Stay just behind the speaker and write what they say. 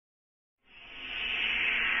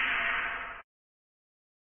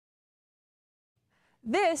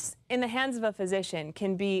This, in the hands of a physician,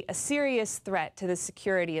 can be a serious threat to the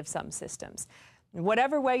security of some systems.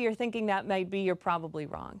 Whatever way you're thinking that might be, you're probably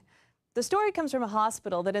wrong. The story comes from a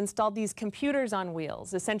hospital that installed these computers on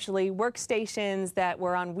wheels, essentially workstations that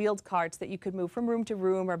were on wheeled carts that you could move from room to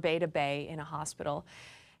room or bay to bay in a hospital.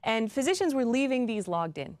 And physicians were leaving these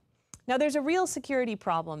logged in. Now, there's a real security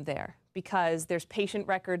problem there because there's patient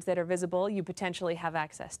records that are visible. You potentially have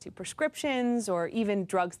access to prescriptions or even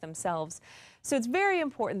drugs themselves. So it's very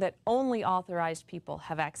important that only authorized people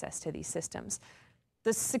have access to these systems.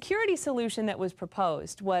 The security solution that was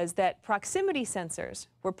proposed was that proximity sensors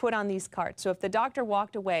were put on these carts. So if the doctor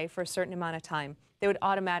walked away for a certain amount of time, they would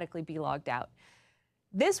automatically be logged out.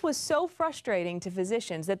 This was so frustrating to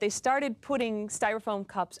physicians that they started putting styrofoam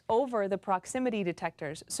cups over the proximity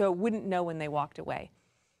detectors so it wouldn't know when they walked away.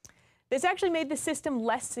 This actually made the system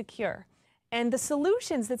less secure. And the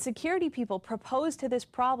solutions that security people proposed to this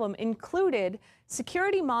problem included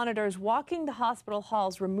security monitors walking the hospital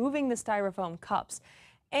halls, removing the styrofoam cups,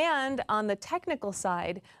 and on the technical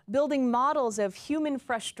side, building models of human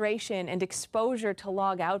frustration and exposure to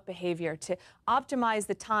log out behavior to optimize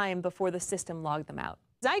the time before the system logged them out.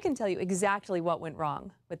 I can tell you exactly what went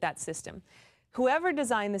wrong with that system. Whoever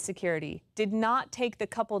designed the security did not take the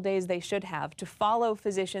couple days they should have to follow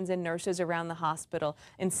physicians and nurses around the hospital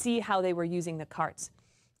and see how they were using the carts.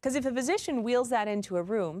 Because if a physician wheels that into a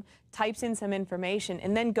room, types in some information,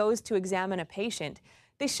 and then goes to examine a patient,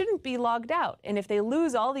 they shouldn't be logged out. And if they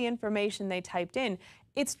lose all the information they typed in,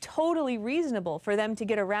 it's totally reasonable for them to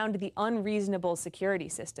get around the unreasonable security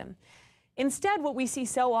system. Instead, what we see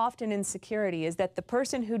so often in security is that the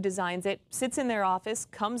person who designs it sits in their office,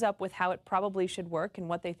 comes up with how it probably should work and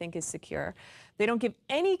what they think is secure. They don't give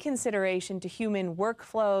any consideration to human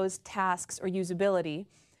workflows, tasks, or usability,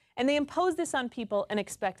 and they impose this on people and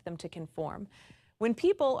expect them to conform. When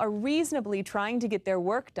people are reasonably trying to get their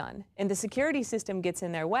work done and the security system gets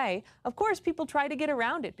in their way, of course people try to get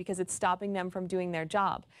around it because it's stopping them from doing their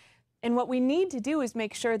job. And what we need to do is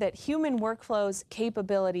make sure that human workflows,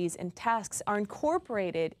 capabilities, and tasks are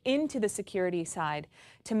incorporated into the security side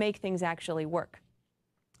to make things actually work.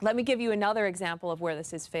 Let me give you another example of where this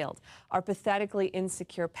has failed: our pathetically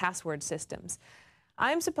insecure password systems.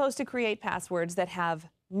 I'm supposed to create passwords that have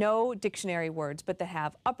no dictionary words, but that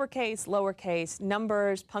have uppercase, lowercase,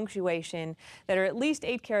 numbers, punctuation, that are at least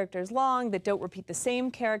 8 characters long, that don't repeat the same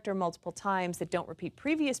character multiple times, that don't repeat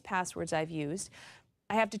previous passwords I've used.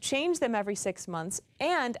 I have to change them every 6 months,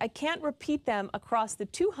 and I can't repeat them across the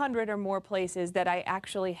 200 or more places that I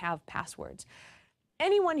actually have passwords.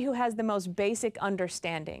 Anyone who has the most basic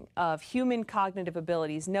understanding of human cognitive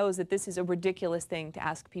abilities knows that this is a ridiculous thing to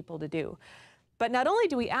ask people to do. But not only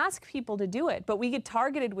do we ask people to do it, but we get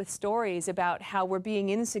targeted with stories about how we're being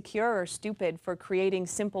insecure or stupid for creating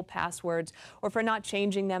simple passwords, or for not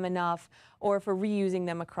changing them enough, or for reusing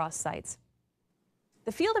them across sites.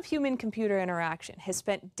 The field of human-computer interaction has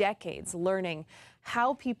spent decades learning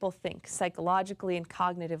how people think psychologically and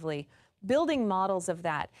cognitively, building models of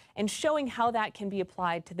that, and showing how that can be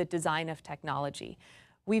applied to the design of technology.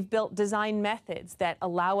 We've built design methods that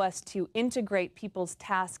allow us to integrate people's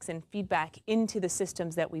tasks and feedback into the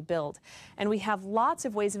systems that we build. And we have lots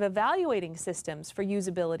of ways of evaluating systems for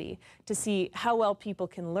usability to see how well people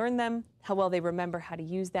can learn them, how well they remember how to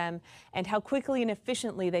use them, and how quickly and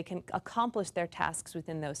efficiently they can accomplish their tasks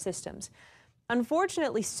within those systems.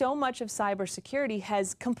 Unfortunately, so much of cybersecurity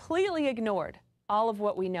has completely ignored all of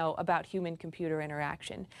what we know about human-computer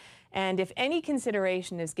interaction. And if any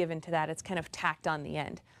consideration is given to that, it's kind of tacked on the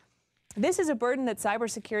end. This is a burden that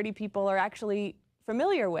cybersecurity people are actually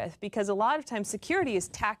familiar with, because a lot of times security is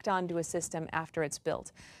tacked onto a system after it's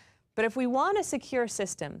built. But if we want a secure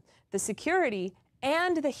system, the security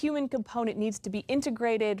and the human component needs to be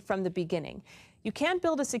integrated from the beginning. You can't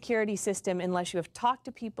build a security system unless you have talked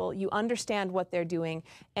to people, you understand what they're doing,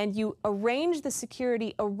 and you arrange the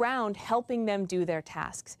security around helping them do their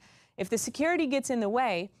tasks. If the security gets in the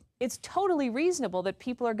way, it's totally reasonable that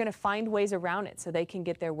people are going to find ways around it so they can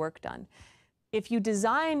get their work done. If you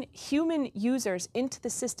design human users into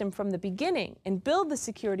the system from the beginning and build the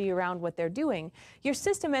security around what they're doing, your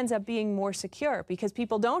system ends up being more secure because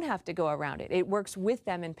people don't have to go around it. It works with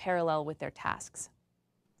them in parallel with their tasks.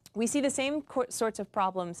 We see the same sorts of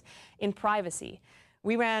problems in privacy.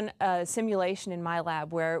 We ran a simulation in my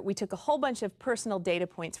lab where we took a whole bunch of personal data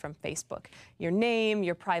points from Facebook: your name,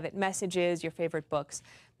 your private messages, your favorite books.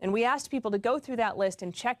 And we asked people to go through that list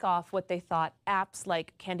and check off what they thought apps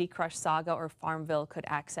like Candy Crush Saga or Farmville could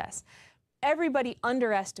access. Everybody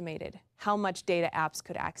underestimated how much data apps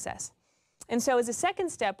could access. And so as a second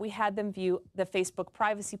step, we had them view the Facebook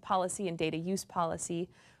privacy policy and data use policy.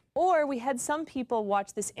 Or we had some people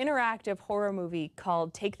watch this interactive horror movie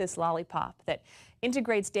called Take This Lollipop that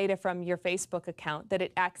integrates data from your Facebook account that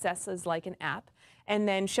it accesses like an app and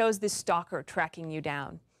then shows this stalker tracking you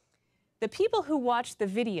down. The people who watched the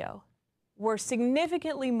video were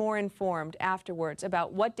significantly more informed afterwards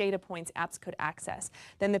about what data points apps could access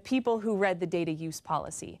than the people who read the data use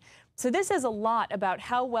policy. So this says a lot about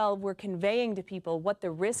how well we're conveying to people what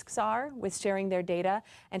the risks are with sharing their data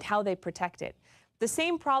and how they protect it. The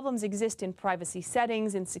same problems exist in privacy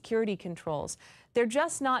settings and security controls. They're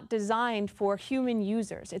just not designed for human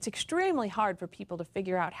users. It's extremely hard for people to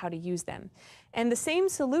figure out how to use them. And the same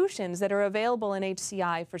solutions that are available in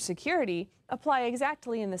HCI for security apply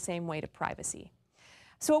exactly in the same way to privacy.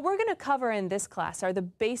 So what we're going to cover in this class are the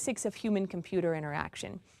basics of human-computer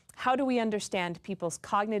interaction. How do we understand people's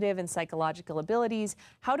cognitive and psychological abilities?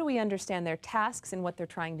 How do we understand their tasks and what they're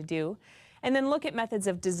trying to do? And then look at methods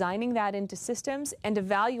of designing that into systems and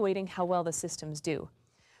evaluating how well the systems do.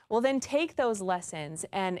 We'll then take those lessons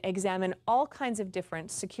and examine all kinds of different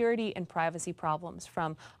security and privacy problems,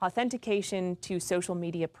 from authentication to social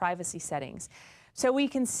media privacy settings, so we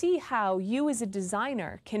can see how you as a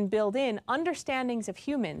designer can build in understandings of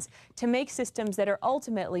humans to make systems that are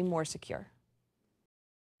ultimately more secure.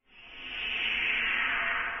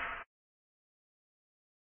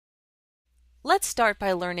 Let's start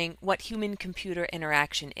by learning what human-computer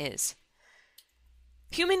interaction is.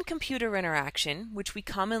 Human-computer interaction, which we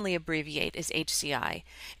commonly abbreviate as HCI,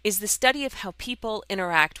 is the study of how people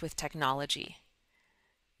interact with technology.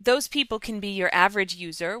 Those people can be your average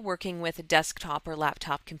user working with a desktop or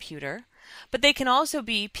laptop computer, but they can also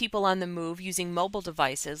be people on the move using mobile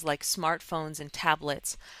devices like smartphones and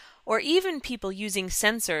tablets, or even people using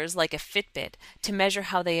sensors like a Fitbit to measure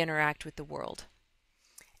how they interact with the world.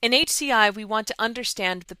 In HCI, we want to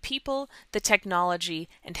understand the people, the technology,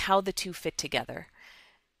 and how the two fit together.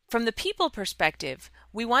 From the people perspective,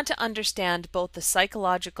 we want to understand both the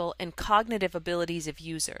psychological and cognitive abilities of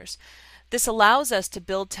users. This allows us to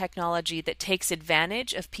build technology that takes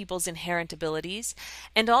advantage of people's inherent abilities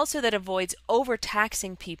and also that avoids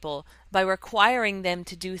overtaxing people by requiring them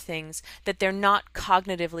to do things that they're not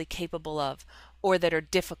cognitively capable of or that are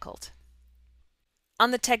difficult. On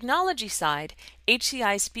the technology side,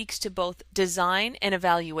 HCI speaks to both design and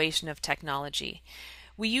evaluation of technology.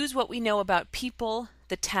 We use what we know about people,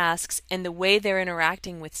 the tasks, and the way they're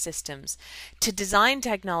interacting with systems to design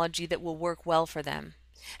technology that will work well for them.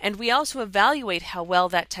 And we also evaluate how well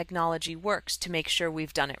that technology works to make sure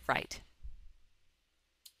we've done it right.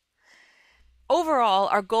 Overall,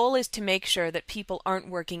 our goal is to make sure that people aren't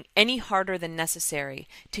working any harder than necessary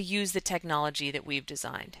to use the technology that we've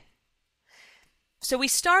designed. So we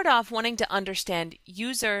start off wanting to understand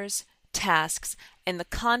users, tasks, and the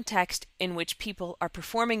context in which people are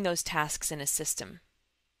performing those tasks in a system.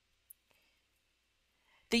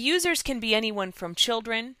 The users can be anyone from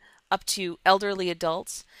children up to elderly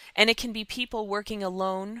adults, and it can be people working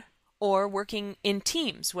alone or working in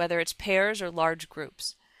teams, whether it's pairs or large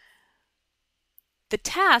groups. The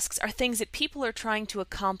tasks are things that people are trying to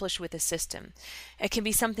accomplish with a system. It can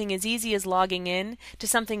be something as easy as logging in to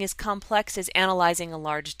something as complex as analyzing a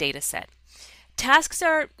large data set. Tasks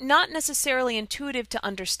are not necessarily intuitive to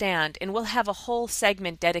understand, and we'll have a whole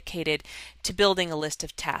segment dedicated to building a list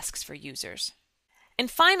of tasks for users. And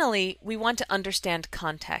finally, we want to understand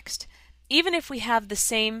context. Even if we have the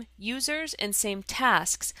same users and same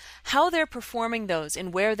tasks, how they're performing those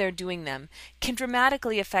and where they're doing them can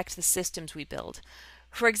dramatically affect the systems we build.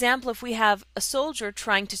 For example, if we have a soldier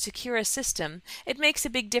trying to secure a system, it makes a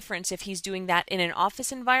big difference if he's doing that in an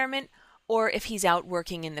office environment or if he's out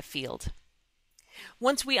working in the field.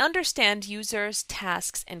 Once we understand users,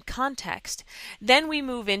 tasks, and context, then we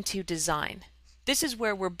move into design. This is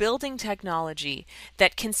where we're building technology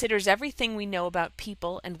that considers everything we know about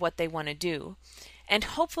people and what they want to do. And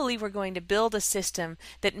hopefully we're going to build a system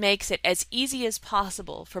that makes it as easy as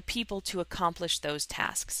possible for people to accomplish those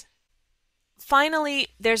tasks. Finally,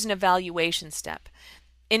 there's an evaluation step.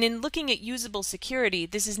 And in looking at usable security,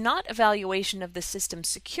 this is not evaluation of the system's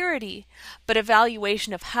security, but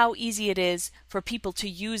evaluation of how easy it is for people to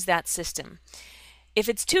use that system. If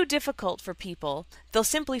it's too difficult for people, they'll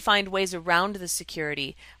simply find ways around the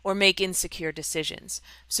security or make insecure decisions.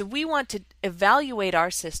 So we want to evaluate our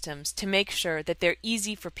systems to make sure that they're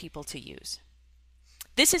easy for people to use.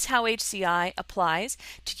 This is how HCI applies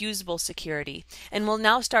to usable security, and we'll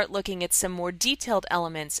now start looking at some more detailed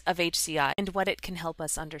elements of HCI and what it can help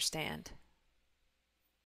us understand.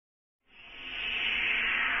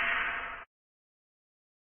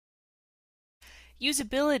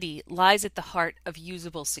 Usability lies at the heart of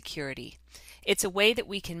usable security. It's a way that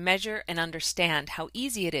we can measure and understand how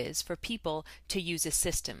easy it is for people to use a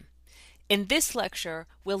system. In this lecture,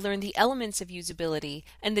 we'll learn the elements of usability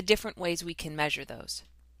and the different ways we can measure those.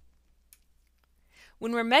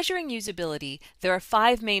 When we're measuring usability, there are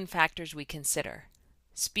 5 main factors we consider: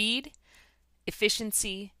 speed,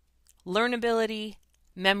 efficiency, learnability,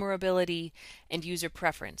 memorability, and user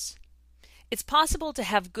preference. It's possible to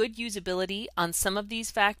have good usability on some of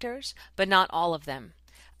these factors, but not all of them.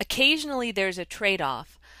 Occasionally there's a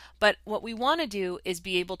trade-off, but what we want to do is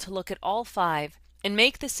be able to look at all 5 and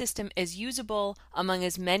make the system as usable among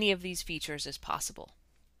as many of these features as possible.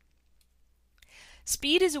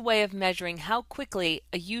 Speed is a way of measuring how quickly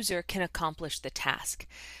a user can accomplish the task.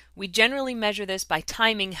 We generally measure this by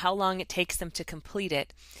timing how long it takes them to complete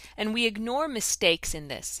it, and we ignore mistakes in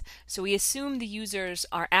this, so we assume the users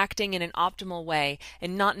are acting in an optimal way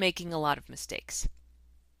and not making a lot of mistakes.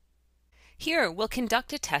 Here, we'll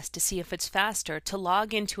conduct a test to see if it's faster to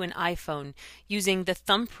log into an iPhone using the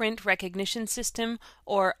thumbprint recognition system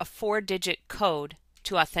or a 4-digit code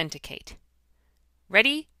to authenticate.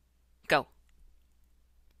 Ready? Go.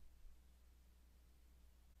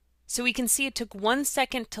 So we can see it took 1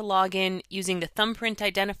 second to log in using the thumbprint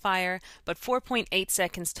identifier, but 4.8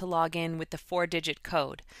 seconds to log in with the 4-digit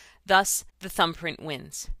code. Thus, the thumbprint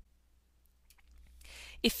wins.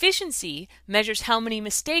 Efficiency measures how many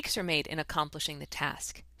mistakes are made in accomplishing the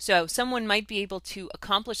task. So someone might be able to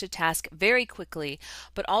accomplish a task very quickly,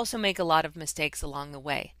 but also make a lot of mistakes along the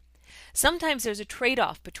way. Sometimes there's a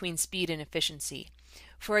trade-off between speed and efficiency.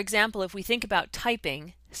 For example, if we think about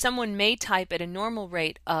typing, someone may type at a normal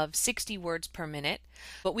rate of 60 words per minute,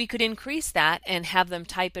 but we could increase that and have them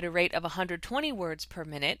type at a rate of 120 words per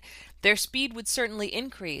minute. Their speed would certainly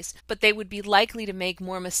increase, but they would be likely to make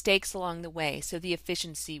more mistakes along the way, so the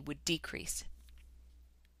efficiency would decrease.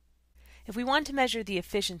 If we want to measure the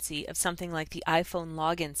efficiency of something like the iPhone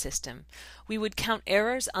login system, we would count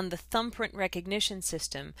errors on the thumbprint recognition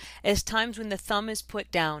system as times when the thumb is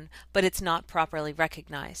put down but it's not properly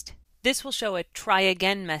recognized. This will show a try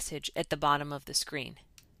again message at the bottom of the screen.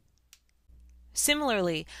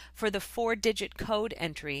 Similarly, for the 4-digit code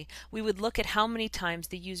entry, we would look at how many times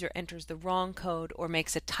the user enters the wrong code or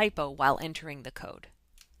makes a typo while entering the code.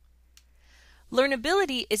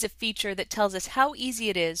 Learnability is a feature that tells us how easy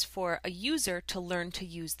it is for a user to learn to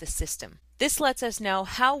use the system. This lets us know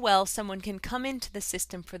how well someone can come into the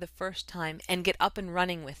system for the first time and get up and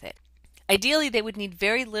running with it. Ideally, they would need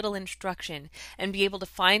very little instruction and be able to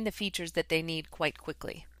find the features that they need quite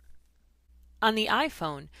quickly. On the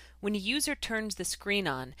iPhone, when a user turns the screen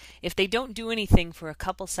on, if they don't do anything for a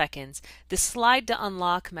couple seconds, the slide to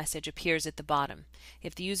unlock message appears at the bottom.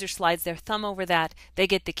 If the user slides their thumb over that, they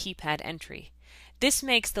get the keypad entry. This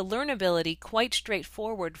makes the learnability quite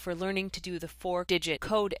straightforward for learning to do the 4-digit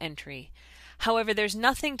code entry. However, there's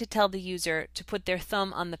nothing to tell the user to put their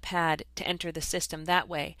thumb on the pad to enter the system that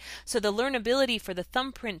way, so the learnability for the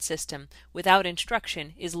thumbprint system without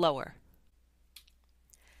instruction is lower.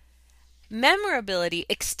 Memorability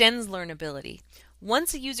extends learnability.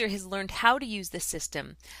 Once a user has learned how to use the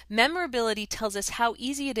system, memorability tells us how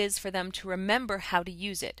easy it is for them to remember how to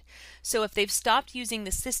use it. So if they've stopped using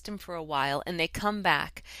the system for a while and they come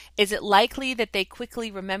back, is it likely that they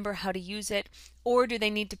quickly remember how to use it, or do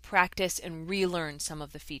they need to practice and relearn some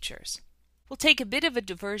of the features? We'll take a bit of a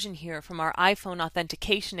diversion here from our iPhone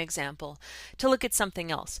authentication example to look at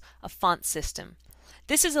something else, a font system.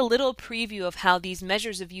 This is a little preview of how these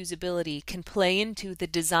measures of usability can play into the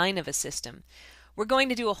design of a system. We're going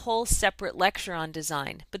to do a whole separate lecture on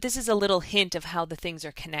design, but this is a little hint of how the things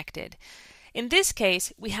are connected. In this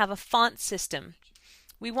case, we have a font system.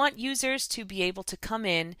 We want users to be able to come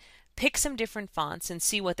in, pick some different fonts, and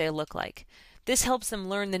see what they look like. This helps them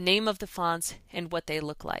learn the name of the fonts and what they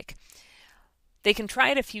look like. They can try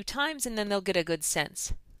it a few times and then they'll get a good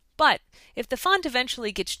sense. But if the font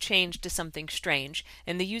eventually gets changed to something strange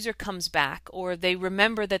and the user comes back, or they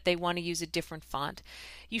remember that they want to use a different font,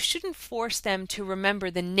 you shouldn't force them to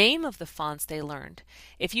remember the name of the fonts they learned.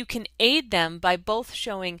 If you can aid them by both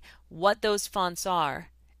showing what those fonts are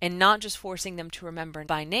and not just forcing them to remember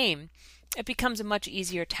by name, it becomes a much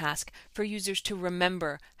easier task for users to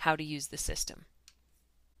remember how to use the system.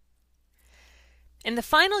 And the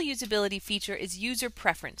final usability feature is user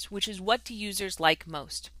preference, which is what do users like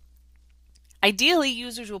most. Ideally,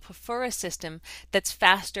 users will prefer a system that's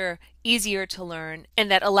faster, easier to learn,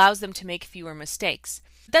 and that allows them to make fewer mistakes.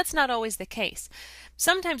 That's not always the case.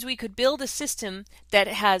 Sometimes we could build a system that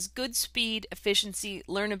has good speed, efficiency,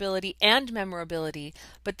 learnability, and memorability,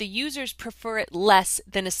 but the users prefer it less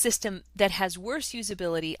than a system that has worse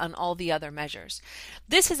usability on all the other measures.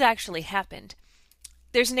 This has actually happened.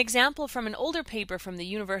 There's an example from an older paper from the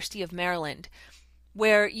University of Maryland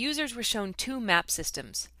where users were shown two map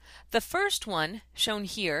systems. The first one, shown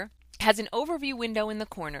here, has an overview window in the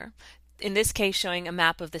corner, in this case showing a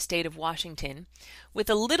map of the state of Washington, with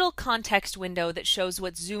a little context window that shows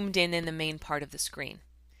what's zoomed in the main part of the screen.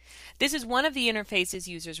 This is one of the interfaces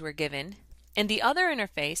users were given, and the other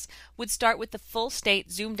interface would start with the full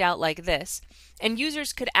state zoomed out like this, and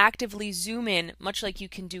users could actively zoom in much like you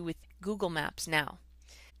can do with Google Maps now.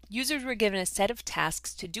 Users were given a set of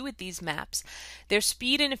tasks to do with these maps. Their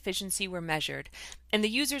speed and efficiency were measured, and the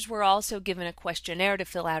users were also given a questionnaire to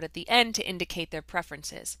fill out at the end to indicate their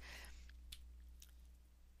preferences.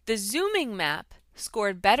 The zooming map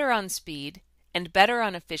scored better on speed and better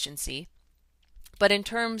on efficiency, but in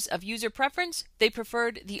terms of user preference, they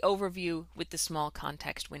preferred the overview with the small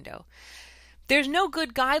context window. There's no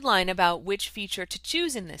good guideline about which feature to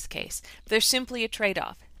choose in this case. There's simply a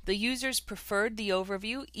trade-off. The users preferred the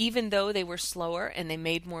overview even though they were slower and they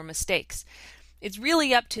made more mistakes. It's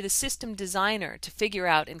really up to the system designer to figure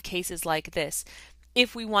out in cases like this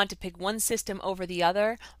if we want to pick one system over the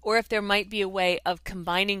other, or if there might be a way of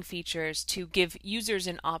combining features to give users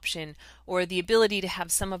an option or the ability to have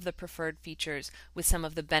some of the preferred features with some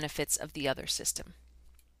of the benefits of the other system.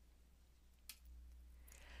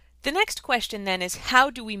 The next question then is, how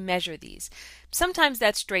do we measure these? Sometimes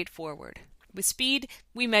that's straightforward. With speed,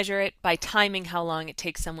 we measure it by timing how long it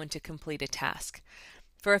takes someone to complete a task.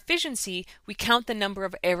 For efficiency, we count the number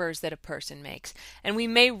of errors that a person makes, and we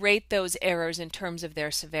may rate those errors in terms of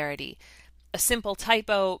their severity. A simple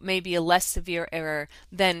typo may be a less severe error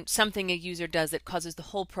than something a user does that causes the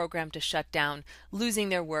whole program to shut down, losing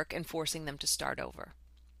their work and forcing them to start over.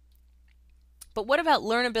 But what about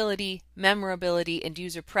learnability, memorability, and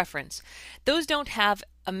user preference? Those don't have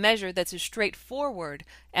a measure that's as straightforward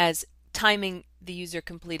as timing the user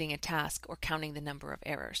completing a task or counting the number of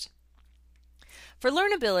errors. For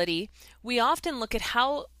learnability, we often look at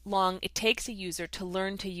how long it takes a user to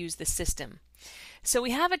learn to use the system. So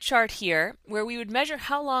we have a chart here where we would measure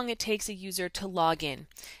how long it takes a user to log in,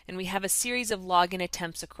 and we have a series of login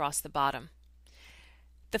attempts across the bottom.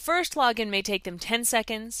 The first login may take them 10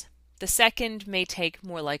 seconds, the second may take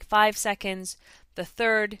more like 5 seconds, the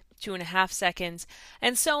third 2.5 seconds,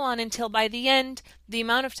 and so on until by the end, the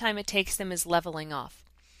amount of time it takes them is leveling off.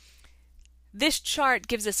 This chart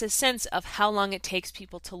gives us a sense of how long it takes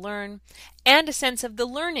people to learn and a sense of the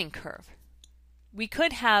learning curve. We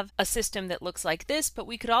could have a system that looks like this, but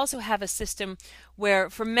we could also have a system where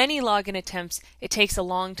for many login attempts it takes a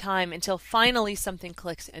long time until finally something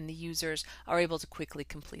clicks and the users are able to quickly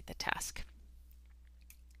complete the task.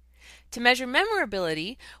 To measure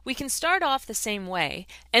memorability, we can start off the same way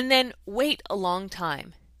and then wait a long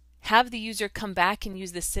time. Have the user come back and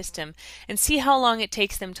use the system and see how long it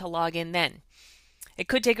takes them to log in then. It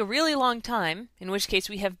could take a really long time, in which case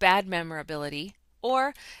we have bad memorability,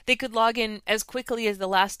 or they could log in as quickly as the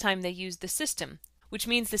last time they used the system, which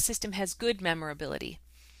means the system has good memorability.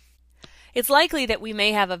 It's likely that we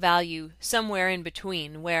may have a value somewhere in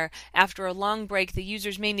between, where after a long break the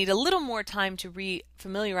users may need a little more time to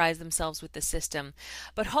re-familiarize themselves with the system,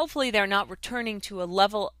 but hopefully they're not returning to a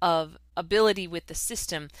level of ability with the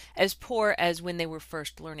system as poor as when they were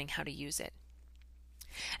first learning how to use it.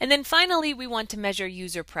 And then finally, we want to measure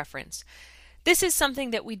user preference. This is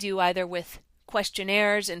something that we do either with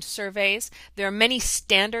questionnaires and surveys. There are many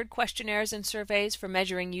standard questionnaires and surveys for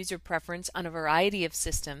measuring user preference on a variety of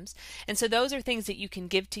systems. And so those are things that you can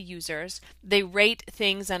give to users. They rate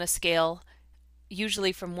things on a scale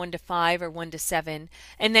usually from 1 to 5 or 1 to 7,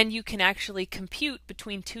 and then you can actually compute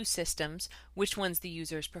between two systems which ones the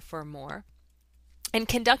users prefer more. And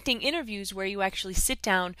conducting interviews where you actually sit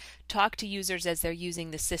down, talk to users as they're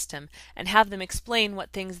using the system, and have them explain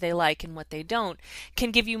what things they like and what they don't,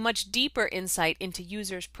 can give you much deeper insight into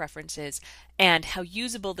users' preferences and how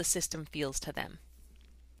usable the system feels to them.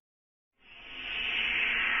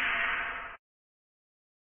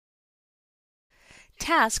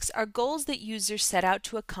 Tasks are goals that users set out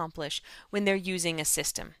to accomplish when they're using a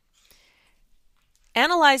system.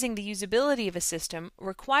 Analyzing the usability of a system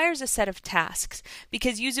requires a set of tasks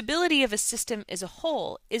because usability of a system as a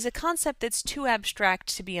whole is a concept that's too abstract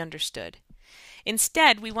to be understood.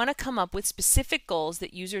 Instead, we want to come up with specific goals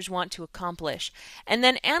that users want to accomplish and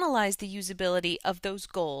then analyze the usability of those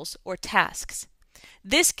goals or tasks.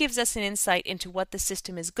 This gives us an insight into what the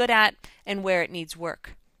system is good at and where it needs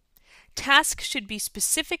work. Tasks should be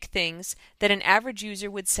specific things that an average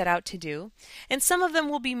user would set out to do, and some of them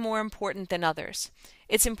will be more important than others.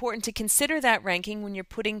 It's important to consider that ranking when you're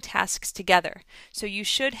putting tasks together. So you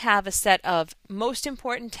should have a set of most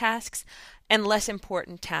important tasks and less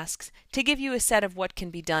important tasks to give you a set of what can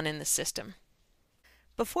be done in the system.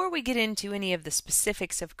 Before we get into any of the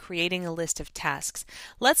specifics of creating a list of tasks,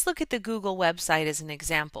 let's look at the Google website as an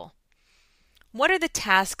example. What are the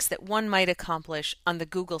tasks that one might accomplish on the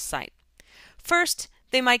Google site? First,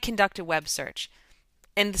 they might conduct a web search.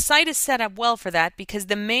 And the site is set up well for that because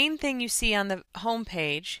the main thing you see on the home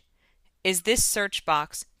page is this search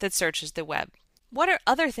box that searches the web. What are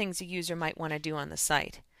other things a user might want to do on the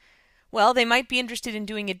site? Well, they might be interested in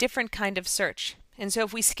doing a different kind of search. And so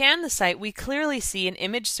if we scan the site, we clearly see an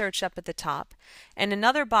image search up at the top and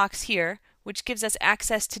another box here which gives us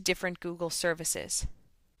access to different Google services.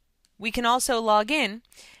 We can also log in,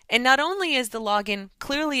 and not only is the login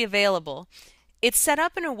clearly available, it's set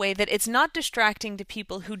up in a way that it's not distracting to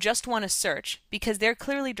people who just want to search because they're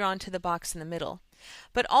clearly drawn to the box in the middle.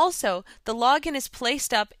 But also, the login is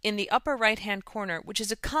placed up in the upper right-hand corner, which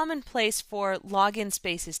is a common place for login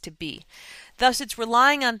spaces to be. Thus, it's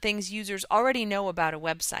relying on things users already know about a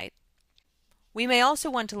website. We may also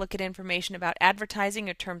want to look at information about advertising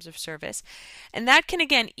or terms of service, and that can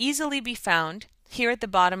again easily be found here at the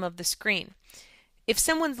bottom of the screen. If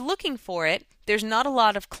someone's looking for it, there's not a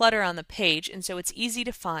lot of clutter on the page, and so it's easy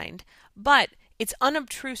to find, but it's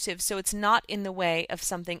unobtrusive, so it's not in the way of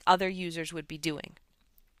something other users would be doing.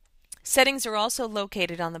 Settings are also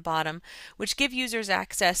located on the bottom, which give users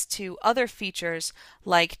access to other features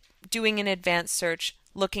like doing an advanced search,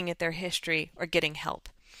 looking at their history, or getting help.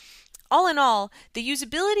 All in all, the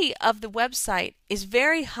usability of the website is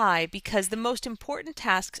very high because the most important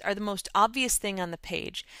tasks are the most obvious thing on the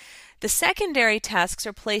page. The secondary tasks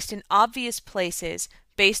are placed in obvious places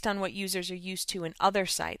based on what users are used to in other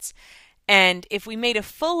sites. And if we made a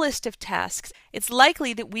full list of tasks, it's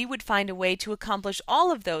likely that we would find a way to accomplish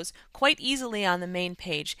all of those quite easily on the main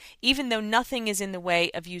page, even though nothing is in the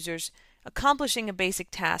way of users accomplishing a basic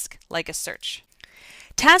task like a search.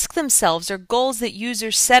 Tasks themselves are goals that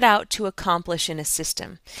users set out to accomplish in a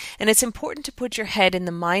system, and it's important to put your head in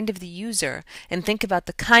the mind of the user and think about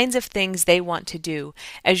the kinds of things they want to do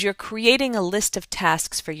as you're creating a list of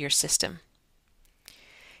tasks for your system.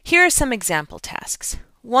 Here are some example tasks.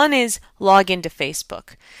 One is log into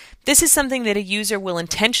Facebook. This is something that a user will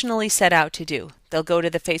intentionally set out to do. They'll go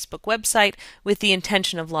to the Facebook website with the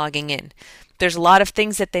intention of logging in. There's a lot of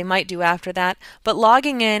things that they might do after that, but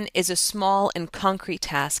logging in is a small and concrete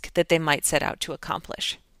task that they might set out to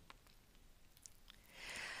accomplish.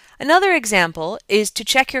 Another example is to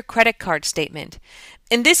check your credit card statement.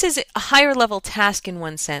 And this is a higher level task in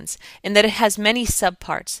one sense, in that it has many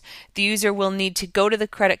subparts. The user will need to go to the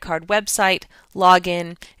credit card website, log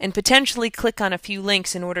in, and potentially click on a few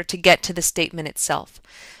links in order to get to the statement itself.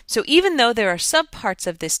 So even though there are subparts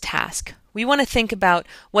of this task, we want to think about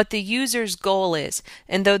what the user's goal is,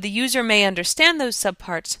 and though the user may understand those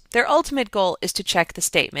subparts, their ultimate goal is to check the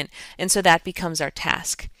statement, and so that becomes our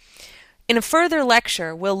task. In a further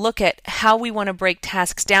lecture, we'll look at how we want to break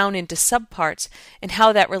tasks down into subparts and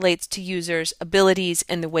how that relates to users' abilities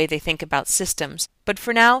and the way they think about systems. But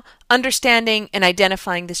for now, understanding and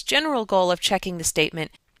identifying this general goal of checking the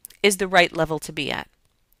statement is the right level to be at.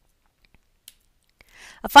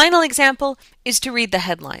 A final example is to read the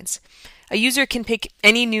headlines. A user can pick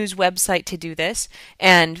any news website to do this,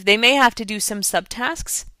 and they may have to do some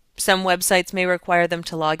subtasks. Some websites may require them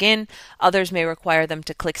to log in, others may require them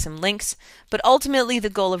to click some links, but ultimately the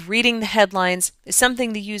goal of reading the headlines is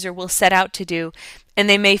something the user will set out to do, and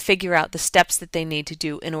they may figure out the steps that they need to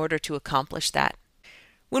do in order to accomplish that.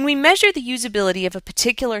 When we measure the usability of a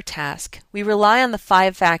particular task, we rely on the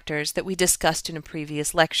 5 factors that we discussed in a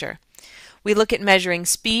previous lecture. We look at measuring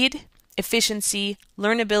speed, efficiency,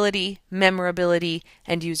 learnability, memorability,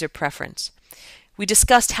 and user preference. We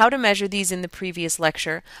discussed how to measure these in the previous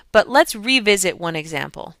lecture, but let's revisit one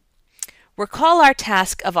example. Recall our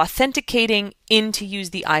task of authenticating in to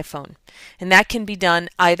use the iPhone, and that can be done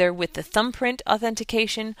either with the thumbprint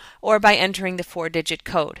authentication or by entering the 4-digit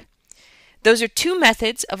code. Those are 2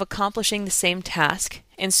 methods of accomplishing the same task,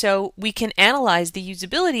 and so we can analyze the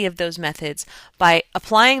usability of those methods by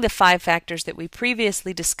applying the 5 factors that we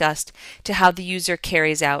previously discussed to how the user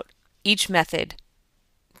carries out each method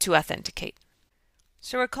to authenticate.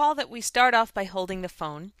 So recall that we start off by holding the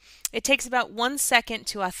phone. It takes about 1 second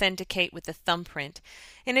to authenticate with the thumbprint,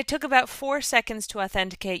 and it took about 4 seconds to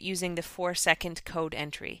authenticate using the 4-second code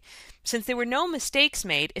entry. Since there were no mistakes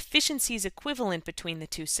made, efficiency is equivalent between the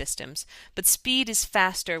two systems, but speed is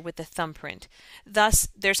faster with the thumbprint. Thus,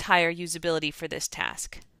 there's higher usability for this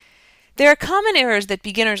task. There are common errors that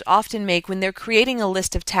beginners often make when they're creating a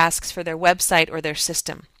list of tasks for their website or their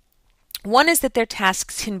system. One is that their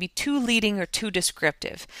tasks can be too leading or too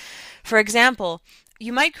descriptive. For example,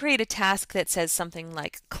 you might create a task that says something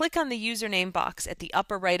like, click on the username box at the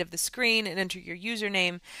upper right of the screen and enter your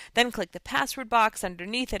username, then click the password box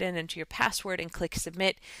underneath it and enter your password and click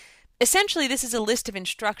submit. Essentially, this is a list of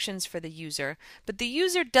instructions for the user, but the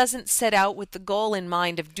user doesn't set out with the goal in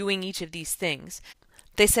mind of doing each of these things.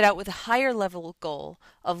 They set out with a higher level goal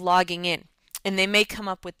of logging in, and they may come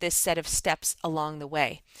up with this set of steps along the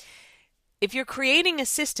way. If you're creating a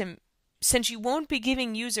system, since you won't be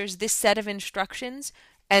giving users this set of instructions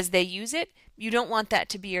as they use it, you don't want that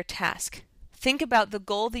to be your task. Think about the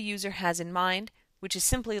goal the user has in mind, which is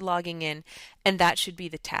simply logging in, and that should be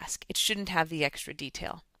the task. It shouldn't have the extra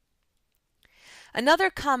detail. Another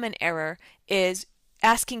common error is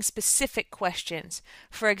asking specific questions.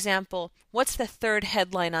 For example, what's the third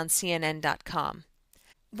headline on CNN.com?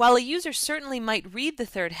 While a user certainly might read the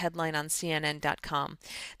third headline on CNN.com,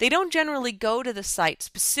 they don't generally go to the site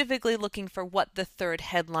specifically looking for what the third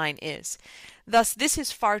headline is. Thus, this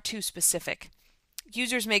is far too specific.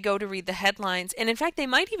 Users may go to read the headlines, and in fact, they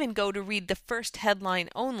might even go to read the first headline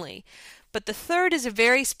only. But the third is a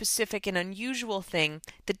very specific and unusual thing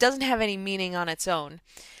that doesn't have any meaning on its own.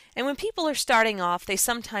 And when people are starting off, they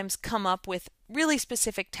sometimes come up with really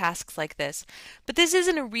specific tasks like this. But this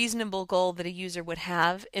isn't a reasonable goal that a user would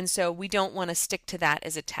have, and so we don't want to stick to that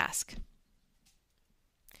as a task.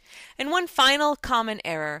 And one final common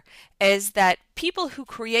error is that people who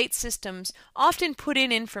create systems often put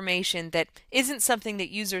in information that isn't something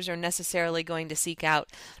that users are necessarily going to seek out,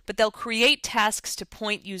 but they'll create tasks to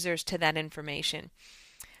point users to that information.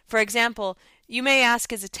 For example, you may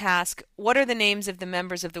ask as a task, what are the names of the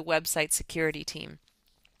members of the website security team?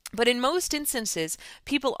 But in most instances,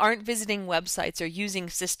 people aren't visiting websites or using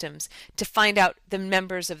systems to find out the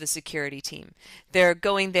members of the security team. They're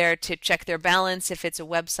going there to check their balance if it's a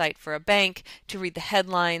website for a bank, to read the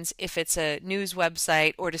headlines if it's a news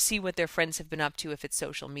website, or to see what their friends have been up to if it's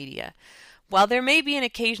social media. While there may be an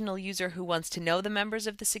occasional user who wants to know the members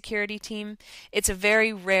of the security team, it's a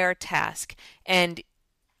very rare task, and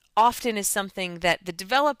often is something that the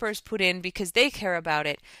developers put in because they care about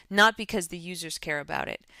it, not because the users care about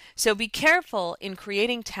it. So be careful in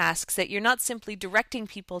creating tasks that you're not simply directing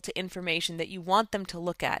people to information that you want them to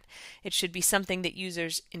look at. It should be something that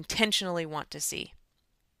users intentionally want to see.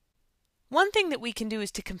 One thing that we can do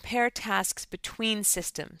is to compare tasks between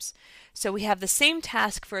systems. So we have the same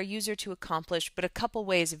task for a user to accomplish, but a couple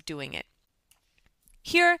ways of doing it.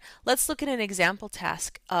 Here, let's look at an example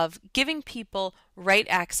task of giving people write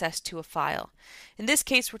access to a file. In this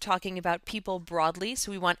case, we're talking about people broadly,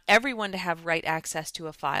 so we want everyone to have write access to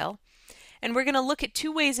a file. And we're going to look at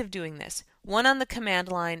two ways of doing this, one on the command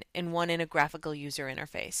line and one in a graphical user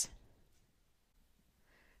interface.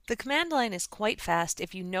 The command line is quite fast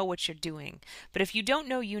if you know what you're doing, but if you don't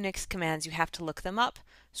know Unix commands, you have to look them up,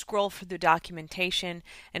 scroll through the documentation,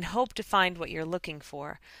 and hope to find what you're looking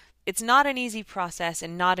for. It's not an easy process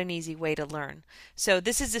and not an easy way to learn. So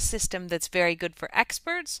this is a system that's very good for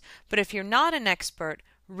experts, but if you're not an expert,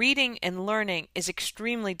 reading and learning is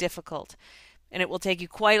extremely difficult, and it will take you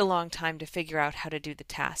quite a long time to figure out how to do the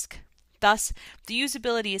task. Thus, the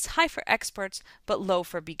usability is high for experts, but low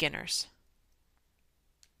for beginners.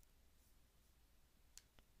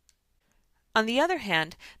 On the other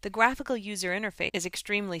hand, the graphical user interface is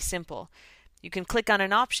extremely simple. You can click on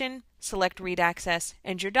an option, select Read Access,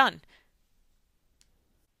 and you're done.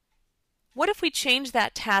 What if we change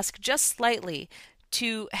that task just slightly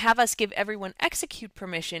to have us give everyone execute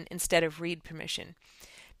permission instead of read permission?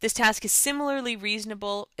 This task is similarly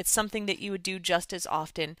reasonable. It's something that you would do just as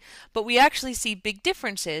often, but we actually see big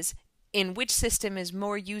differences in which system is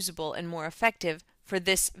more usable and more effective for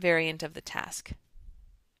this variant of the task.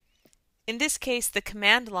 In this case, the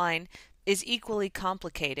command line is equally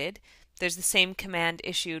complicated. There's the same command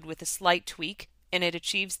issued with a slight tweak, and it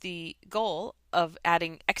achieves the goal of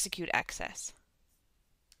adding execute access.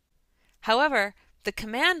 However, the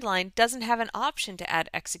command line doesn't have an option to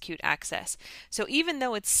add execute access, so even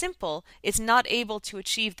though it's simple, it's not able to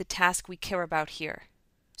achieve the task we care about here.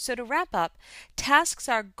 So to wrap up, tasks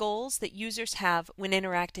are goals that users have when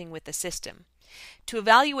interacting with the system. To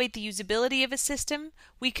evaluate the usability of a system,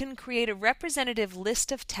 we can create a representative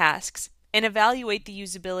list of tasks and evaluate the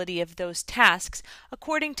usability of those tasks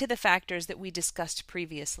according to the factors that we discussed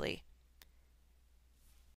previously.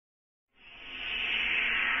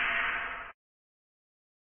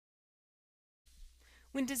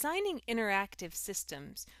 When designing interactive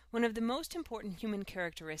systems, one of the most important human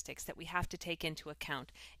characteristics that we have to take into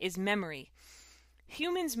account is memory.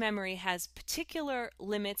 Humans' memory has particular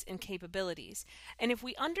limits and capabilities, and if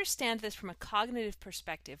we understand this from a cognitive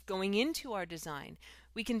perspective going into our design,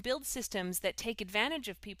 we can build systems that take advantage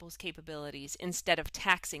of people's capabilities instead of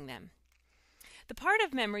taxing them. The part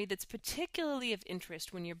of memory that's particularly of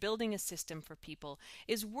interest when you're building a system for people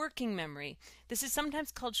is working memory. This is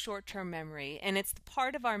sometimes called short-term memory, and it's the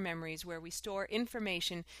part of our memories where we store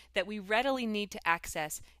information that we readily need to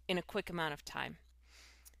access in a quick amount of time.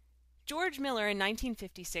 George Miller in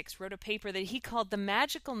 1956 wrote a paper that he called The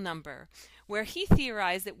Magical Number, where he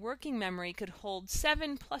theorized that working memory could hold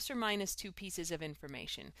 7 plus or minus 2 pieces of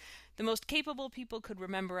information. The most capable people could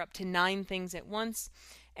remember up to 9 things at once,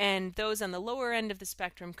 and those on the lower end of the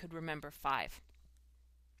spectrum could remember 5.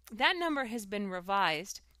 That number has been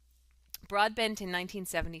revised. Broadbent in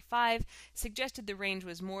 1975 suggested the range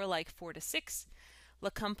was more like 4 to 6.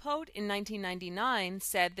 LeCompote in 1999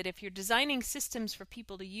 said that if you're designing systems for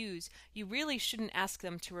people to use, you really shouldn't ask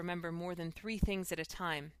them to remember more than 3 things at a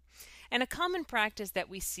time. And a common practice that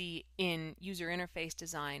we see in user interface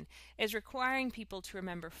design is requiring people to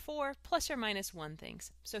remember 4 plus or minus 1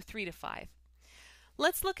 things, so 3 to 5.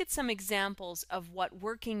 Let's look at some examples of what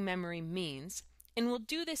working memory means, and we'll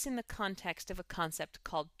do this in the context of a concept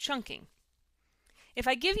called chunking. If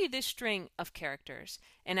I give you this string of characters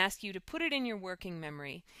and ask you to put it in your working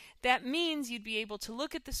memory, that means you'd be able to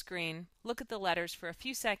look at the screen, look at the letters for a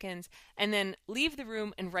few seconds, and then leave the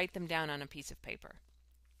room and write them down on a piece of paper.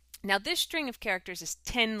 Now this string of characters is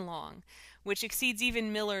 10 long, which exceeds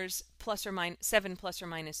even Miller's 7 plus or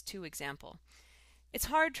minus 2 example. It's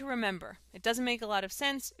hard to remember. It doesn't make a lot of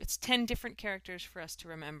sense. It's 10 different characters for us to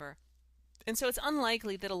remember. And so it's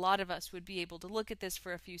unlikely that a lot of us would be able to look at this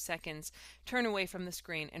for a few seconds, turn away from the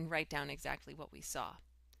screen, and write down exactly what we saw.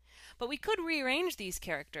 But we could rearrange these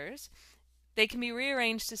characters. They can be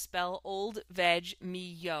rearranged to spell old veg me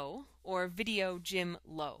yo or video Jim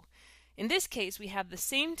low. In this case, we have the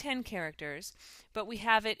same 10 characters, but we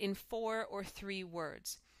have it in 4 or 3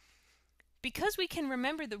 words. Because we can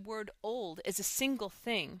remember the word old as a single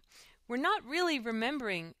thing, we're not really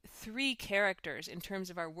remembering 3 characters in terms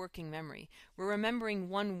of our working memory. We're remembering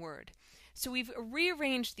 1 word. So we've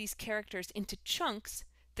rearranged these characters into chunks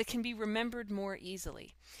that can be remembered more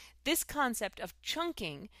easily. This concept of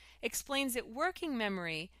chunking explains that working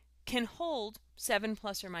memory can hold 7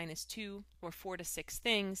 plus or minus 2 or 4 to 6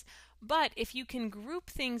 things, but if you can group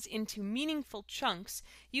things into meaningful chunks,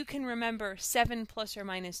 you can remember 7 plus or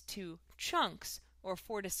minus 2 chunks or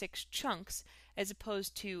 4 to 6 chunks as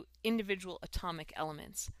opposed to individual atomic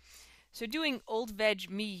elements. So doing old veg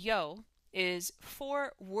me yo is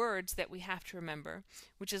 4 words that we have to remember,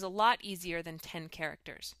 which is a lot easier than 10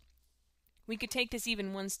 characters. We could take this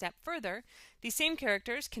even one step further. These same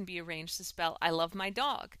characters can be arranged to spell I love my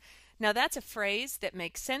dog. Now that's a phrase that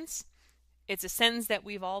makes sense. It's a sentence that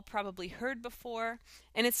we've all probably heard before,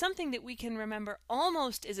 and it's something that we can remember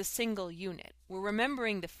almost as a single unit. We're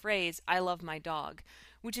remembering the phrase I love my dog,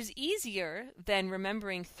 which is easier than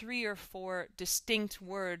remembering 3 or 4 distinct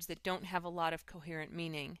words that don't have a lot of coherent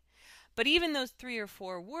meaning. But even those 3 or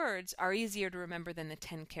 4 words are easier to remember than the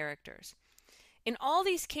 10 characters. In all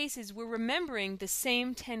these cases, we're remembering the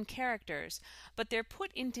same 10 characters, but they're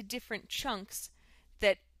put into different chunks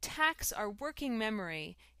that tax our working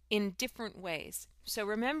memory in different ways. So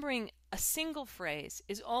remembering a single phrase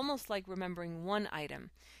is almost like remembering 1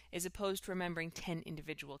 item, as opposed to remembering 10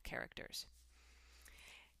 individual characters.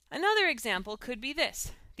 Another example could be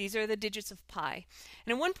this. These are the digits of pi.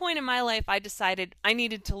 And at one point in my life, I decided I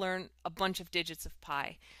needed to learn a bunch of digits of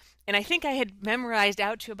pi. And I think I had memorized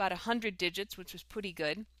out to about 100 digits, which was pretty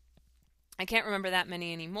good. I can't remember that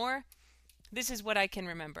many anymore. This is what I can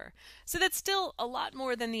remember. So that's still a lot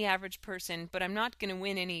more than the average person, but I'm not going to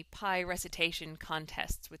win any pi recitation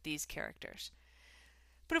contests with these characters.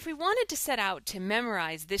 But if we wanted to set out to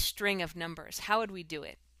memorize this string of numbers, how would we do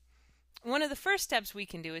it? One of the first steps we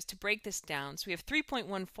can do is to break this down. So we have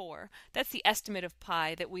 3.14. That's the estimate of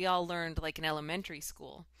pi that we all learned like in elementary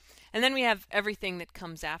school. And then we have everything that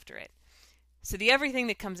comes after it. So the everything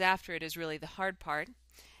that comes after it is really the hard part.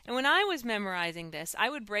 And when I was memorizing this, I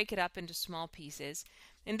would break it up into small pieces.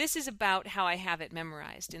 And this is about how I have it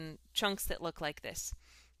memorized in chunks that look like this.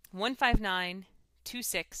 159,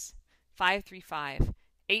 26, 535,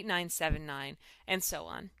 8979, and so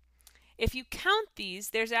on. If you count these,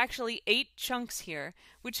 there's actually 8 chunks here,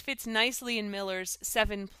 which fits nicely in Miller's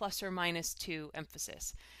 7 plus or minus 2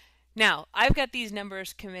 emphasis. Now, I've got these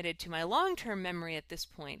numbers committed to my long-term memory at this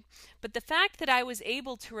point, but the fact that I was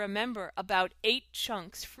able to remember about 8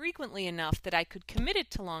 chunks frequently enough that I could commit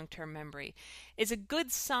it to long-term memory is a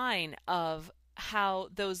good sign of how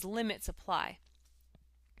those limits apply.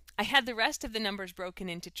 I had the rest of the numbers broken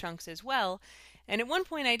into chunks as well, and at one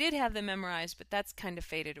point I did have them memorized, but that's kind of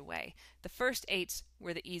faded away. The first 8s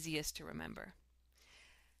were the easiest to remember.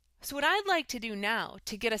 So what I'd like to do now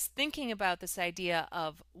to get us thinking about this idea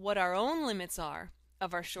of what our own limits are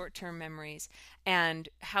of our short-term memories and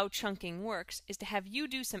how chunking works is to have you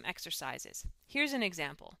do some exercises. Here's an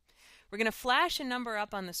example. We're going to flash a number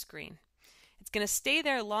up on the screen. It's going to stay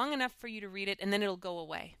there long enough for you to read it, and then it'll go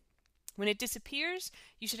away. When it disappears,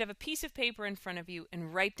 you should have a piece of paper in front of you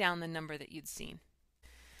and write down the number that you'd seen.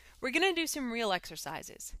 We're going to do some real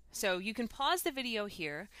exercises. So you can pause the video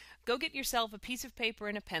here, go get yourself a piece of paper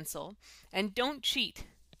and a pencil, and don't cheat.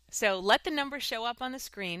 So let the number show up on the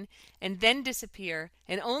screen and then disappear,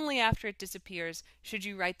 and only after it disappears should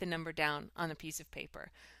you write the number down on a piece of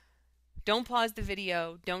paper. Don't pause the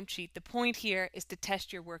video, don't cheat. The point here is to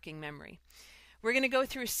test your working memory. We're going to go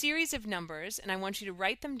through a series of numbers, and I want you to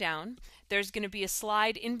write them down. There's going to be a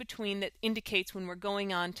slide in between that indicates when we're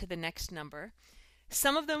going on to the next number.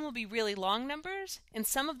 Some of them will be really long numbers, and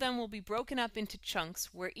some of them will be broken up into chunks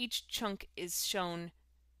where each chunk is shown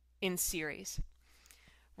in series.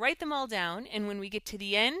 Write them all down, and when we get to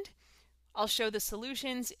the end, I'll show the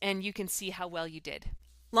solutions and you can see how well you did.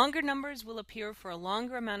 Longer numbers will appear for a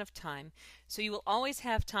longer amount of time, so you will always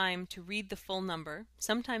have time to read the full number,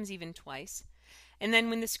 sometimes even twice. And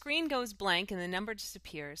then when the screen goes blank and the number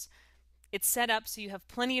disappears, it's set up so you have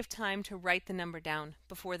plenty of time to write the number down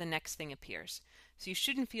before the next thing appears. So you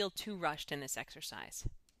shouldn't feel too rushed in this exercise.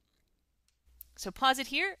 So pause it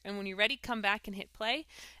here, and when you're ready, come back and hit play,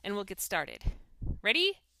 and we'll get started.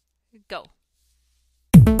 Ready? Go.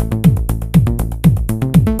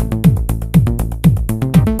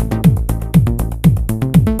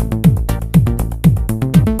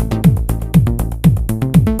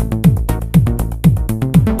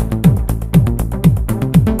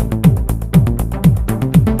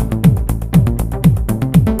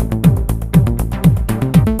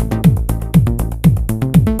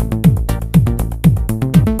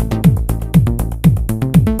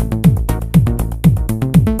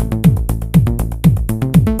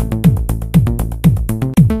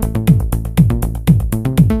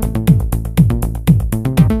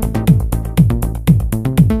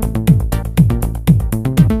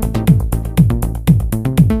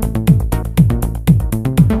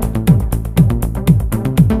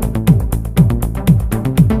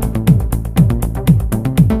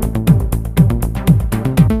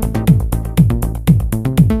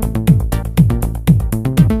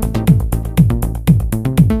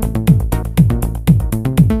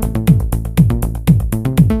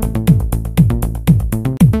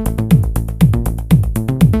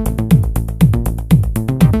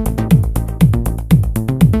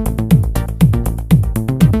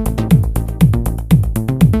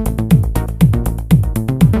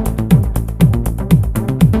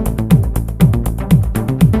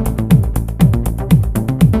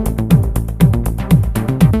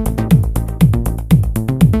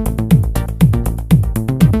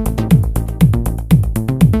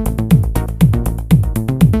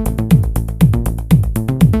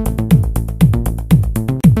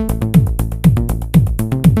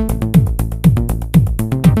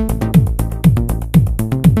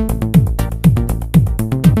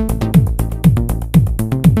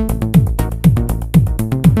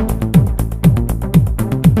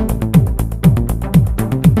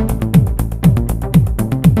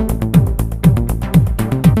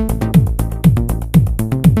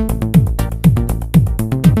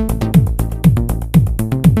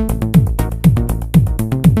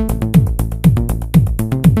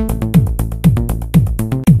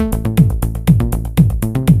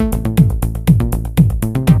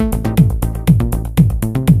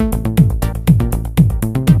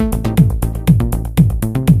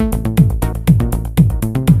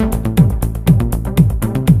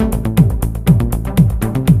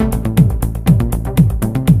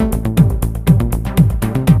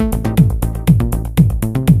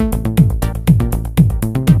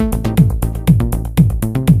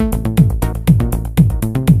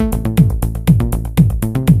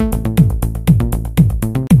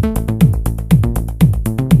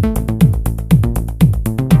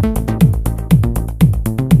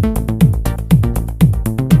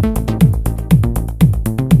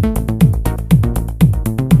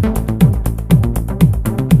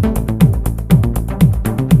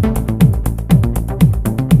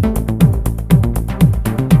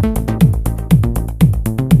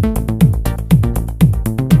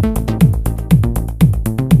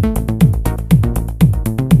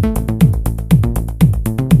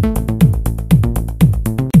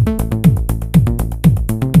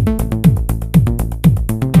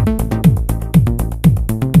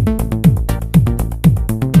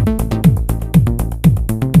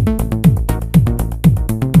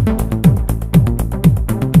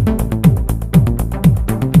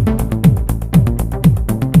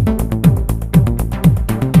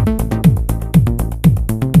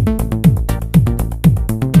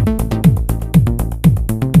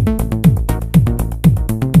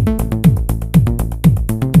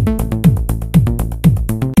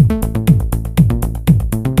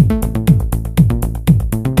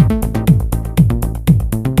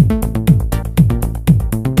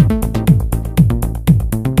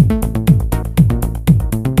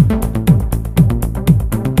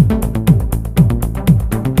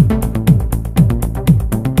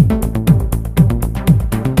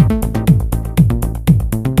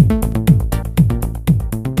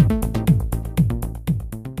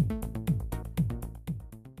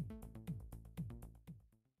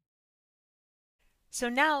 So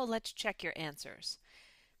now let's check your answers.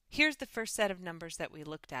 Here's the first set of numbers that we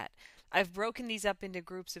looked at. I've broken these up into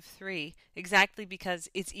groups of 3 exactly because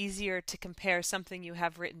it's easier to compare something you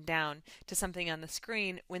have written down to something on the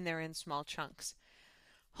screen when they're in small chunks.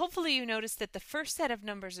 Hopefully you noticed that the first set of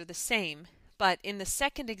numbers are the same, but in the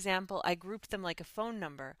second example I grouped them like a phone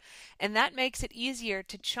number, and that makes it easier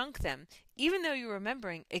to chunk them even though you're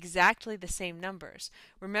remembering exactly the same numbers.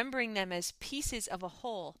 Remembering them as pieces of a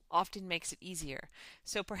whole often makes it easier.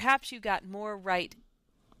 So perhaps you got more right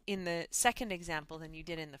in the second example than you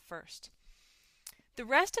did in the first. The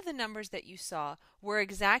rest of the numbers that you saw were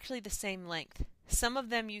exactly the same length. Some of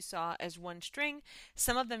them you saw as one string,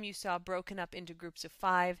 some of them you saw broken up into groups of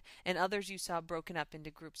 5, and others you saw broken up into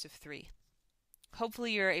groups of 3.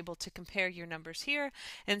 Hopefully you're able to compare your numbers here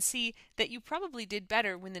and see that you probably did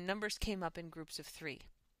better when the numbers came up in groups of 3.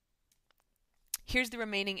 Here's the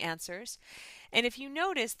remaining answers. And if you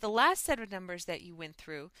notice, the last set of numbers that you went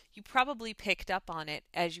through, you probably picked up on it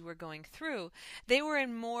as you were going through. They were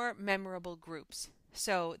in more memorable groups.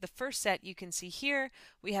 So the first set you can see here,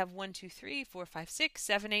 we have 1, 2, 3, 4, 5, 6,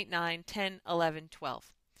 7, 8, 9, 10, 11,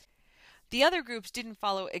 12. The other groups didn't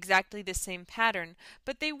follow exactly the same pattern,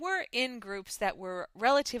 but they were in groups that were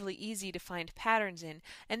relatively easy to find patterns in,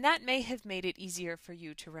 and that may have made it easier for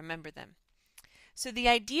you to remember them. So the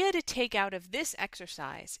idea to take out of this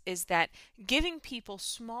exercise is that giving people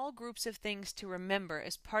small groups of things to remember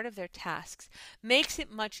as part of their tasks makes it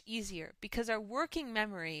much easier because our working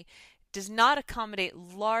memory does not accommodate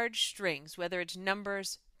large strings, whether it's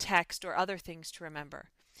numbers, text, or other things to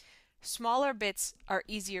remember. Smaller bits are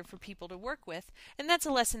easier for people to work with, and that's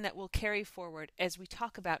a lesson that we'll carry forward as we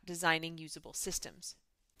talk about designing usable systems.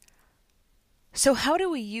 So how do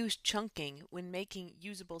we use chunking when making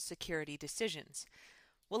usable security decisions?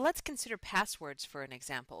 Well, let's consider passwords for an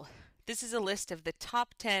example. This is a list of the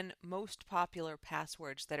top 10 most popular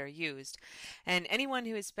passwords that are used, and anyone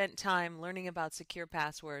who has spent time learning about secure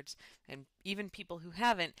passwords, and even people who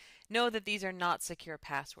haven't, know that these are not secure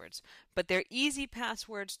passwords, but they're easy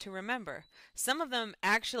passwords to remember. Some of them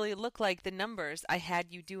actually look like the numbers I had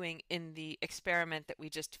you doing in the experiment that we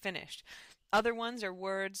just finished. Other ones are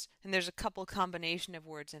words, and there's a couple combination of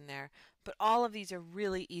words in there, but all of these are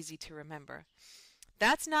really easy to remember.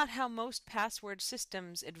 That's not how most password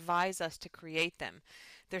systems advise us to create them.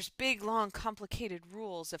 There's big, long, complicated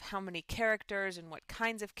rules of how many characters and what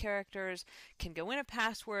kinds of characters can go in a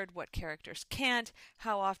password, what characters can't,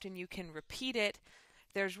 how often you can repeat it.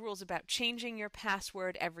 There's rules about changing your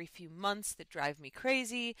password every few months that drive me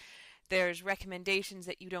crazy. There's recommendations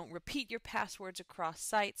that you don't repeat your passwords across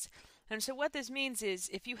sites. And so what this means is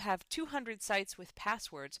if you have 200 sites with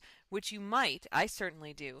passwords, which you might, I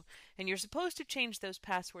certainly do, and you're supposed to change those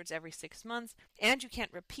passwords every 6 months, and you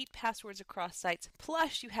can't repeat passwords across sites,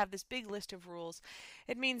 plus you have this big list of rules,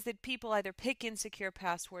 it means that people either pick insecure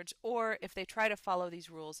passwords, or if they try to follow these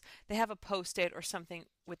rules, they have a post-it or something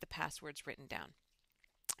with the passwords written down.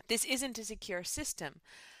 This isn't a secure system.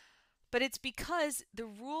 But it's because the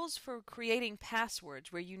rules for creating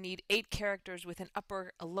passwords, where you need 8 characters with an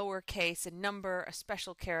upper, a lower case, a number, a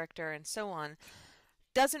special character, and so on,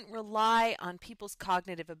 doesn't rely on people's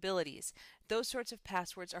cognitive abilities. Those sorts of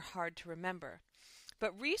passwords are hard to remember.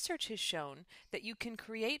 But research has shown that you can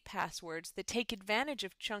create passwords that take advantage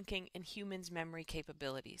of chunking and humans' memory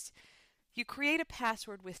capabilities. You create a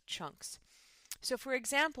password with chunks. So for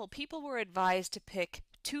example, people were advised to pick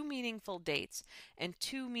 2 meaningful dates and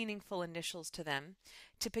 2 meaningful initials to them,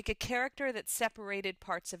 to pick a character that separated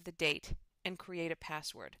parts of the date and create a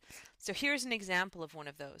password. So here's an example of one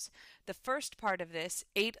of those. The first part of this,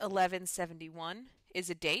 8/11/71,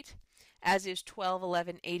 is a date, as is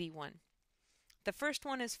 12/11/81. The first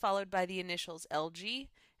one is followed by the initials LG,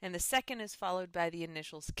 and the second is followed by the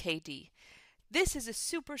initials KD. This is a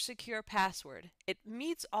super secure password. It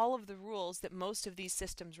meets all of the rules that most of these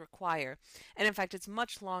systems require, and in fact it's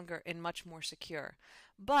much longer and much more secure.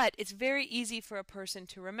 But it's very easy for a person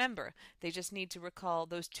to remember. They just need to recall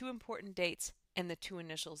those 2 important dates and the 2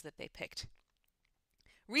 initials that they picked.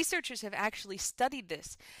 Researchers have actually studied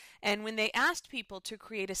this, and when they asked people to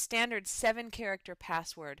create a standard 7-character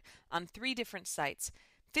password on 3 different sites,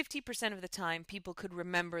 50% of the time people could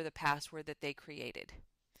remember the password that they created.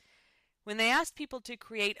 When they asked people to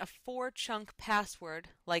create a 4-chunk password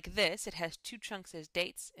like this, it has 2 chunks as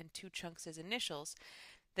dates and 2 chunks as initials,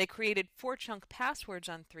 they created 4-chunk passwords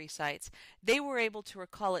on 3 sites, they were able to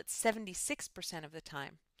recall it 76% of the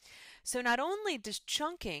time. So not only does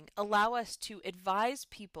chunking allow us to advise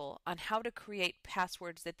people on how to create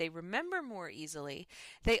passwords that they remember more easily,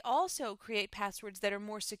 they also create passwords that are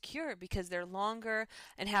more secure because they're longer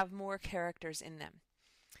and have more characters in them.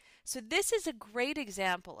 So this is a great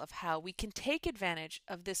example of how we can take advantage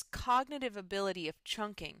of this cognitive ability of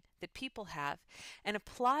chunking that people have and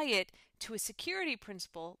apply it to a security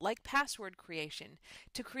principle like password creation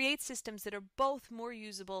to create systems that are both more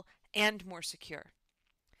usable and more secure.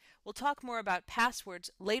 We'll talk more about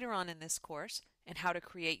passwords later on in this course and how to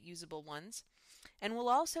create usable ones. And we'll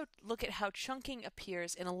also look at how chunking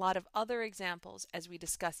appears in a lot of other examples as we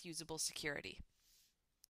discuss usable security.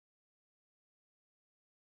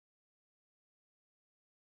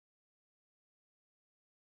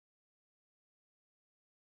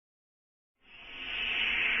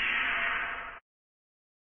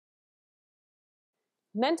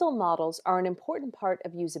 Mental models are an important part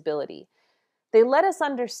of usability. They let us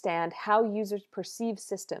understand how users perceive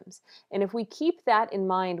systems, and if we keep that in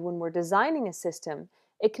mind when we're designing a system,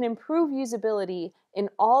 it can improve usability in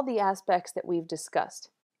all the aspects that we've discussed.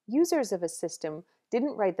 Users of a system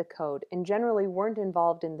didn't write the code and generally weren't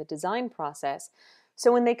involved in the design process,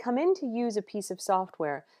 so when they come in to use a piece of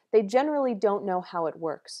software, they generally don't know how it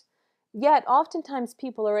works. Yet, oftentimes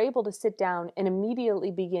people are able to sit down and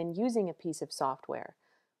immediately begin using a piece of software.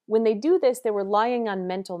 When they do this, they're relying on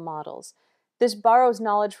mental models. This borrows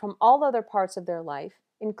knowledge from all other parts of their life,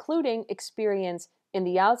 including experience in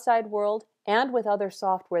the outside world and with other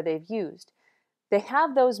software they've used. They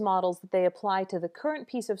have those models that they apply to the current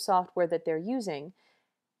piece of software that they're using,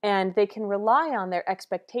 and they can rely on their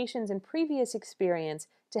expectations and previous experience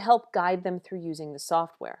to help guide them through using the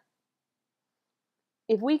software.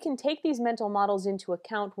 If we can take these mental models into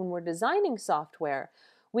account when we're designing software,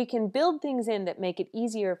 we can build things in that make it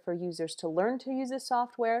easier for users to learn to use the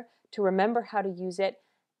software, to remember how to use it,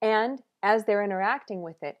 and as they're interacting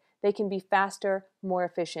with it, they can be faster, more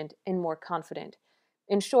efficient, and more confident.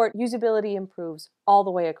 In short, usability improves all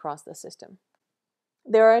the way across the system.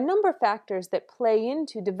 There are a number of factors that play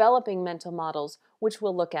into developing mental models, which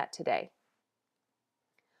we'll look at today.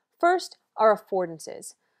 First are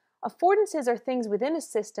affordances. Affordances are things within a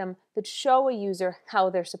system that show a user how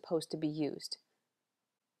they're supposed to be used.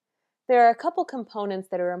 There are a couple components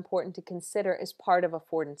that are important to consider as part of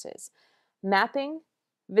affordances: mapping,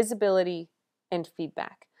 visibility, and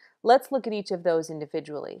feedback. Let's look at each of those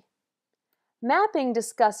individually. Mapping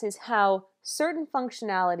discusses how certain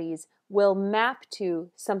functionalities will map to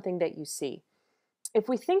something that you see. If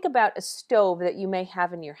we think about a stove that you may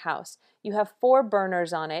have in your house, you have 4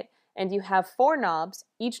 burners on it, and you have 4 knobs.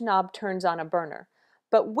 Each knob turns on a burner.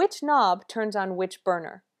 But which knob turns on which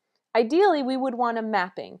burner? Ideally, we would want a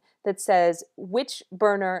mapping that says which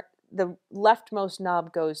burner the leftmost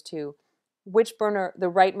knob goes to, which burner the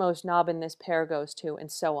rightmost knob in this pair goes to, and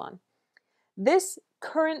so on. This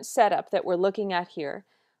current setup that we're looking at here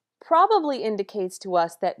probably indicates to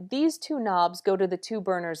us that these 2 knobs go to the 2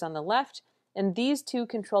 burners on the left, and these 2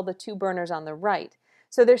 control the 2 burners on the right.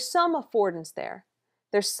 So there's some affordance there.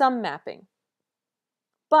 There's some mapping.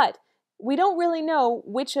 But we don't really know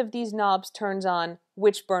which of these knobs turns on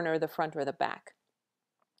which burner, the front or the back.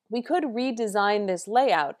 We could redesign this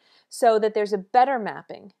layout so that there's a better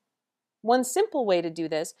mapping. One simple way to do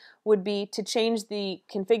this would be to change the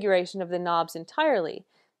configuration of the knobs entirely.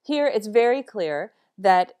 Here it's very clear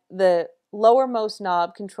that the lowermost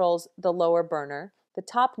knob controls the lower burner, the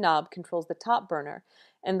top knob controls the top burner,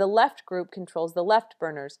 and the left group controls the left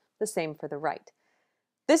burners, the same for the right.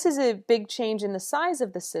 This is a big change in the size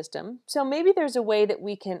of the system, so maybe there's a way that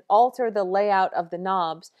we can alter the layout of the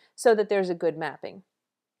knobs so that there's a good mapping.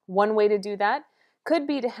 One way to do that could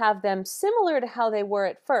be to have them similar to how they were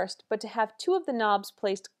at first, but to have 2 of the knobs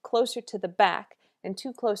placed closer to the back and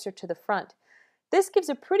 2 closer to the front. This gives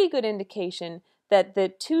a pretty good indication that the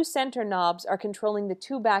 2 center knobs are controlling the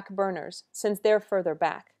 2 back burners, since they're further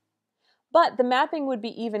back. But the mapping would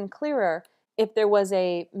be even clearer if there was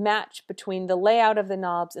a match between the layout of the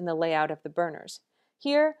knobs and the layout of the burners.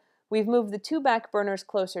 Here, we've moved the 2 back burners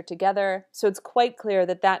closer together, so it's quite clear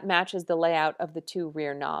that that matches the layout of the 2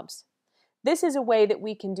 rear knobs. This is a way that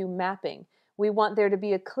we can do mapping. We want there to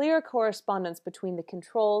be a clear correspondence between the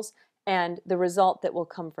controls and the result that will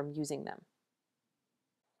come from using them.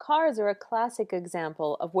 Cars are a classic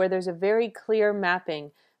example of where there's a very clear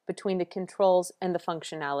mapping between the controls and the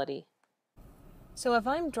functionality. So if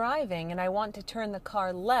I'm driving and I want to turn the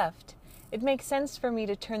car left, it makes sense for me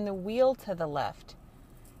to turn the wheel to the left.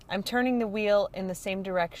 I'm turning the wheel in the same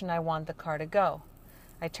direction I want the car to go.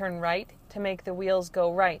 I turn right to make the wheels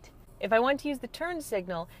go right. If I want to use the turn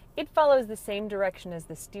signal, it follows the same direction as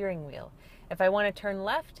the steering wheel. If I want to turn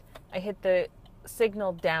left, I hit the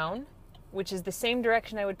signal down, which is the same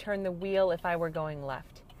direction I would turn the wheel if I were going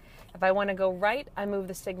left. If I want to go right, I move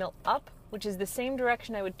the signal up, which is the same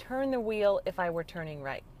direction I would turn the wheel if I were turning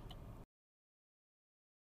right.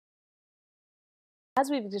 As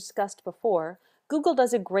we've discussed before, Google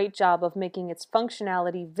does a great job of making its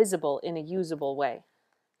functionality visible in a usable way.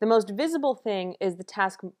 The most visible thing is the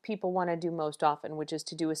task people want to do most often, which is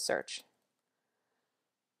to do a search.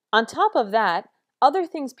 On top of that, other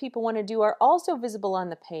things people want to do are also visible on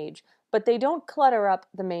the page, but they don't clutter up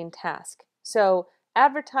the main task. So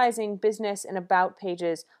advertising, business, and about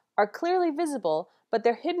pages are clearly visible, but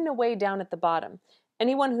they're hidden away down at the bottom.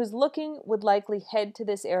 Anyone who's looking would likely head to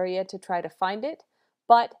this area to try to find it,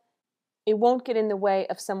 but it won't get in the way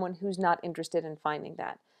of someone who's not interested in finding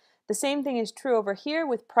that. The same thing is true over here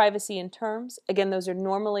with privacy and terms. Again, those are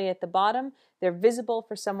normally at the bottom. They're visible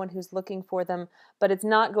for someone who's looking for them, but it's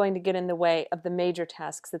not going to get in the way of the major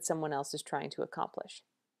tasks that someone else is trying to accomplish.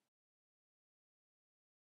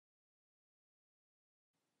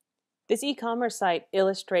 This e-commerce site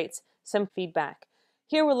illustrates some feedback.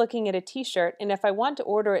 Here we're looking at a t-shirt, and if I want to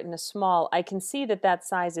order it in a small, I can see that that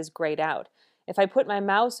size is grayed out. If I put my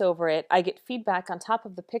mouse over it, I get feedback on top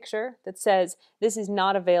of the picture that says this is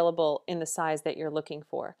not available in the size that you're looking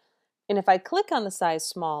for. And if I click on the size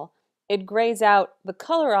small, it grays out the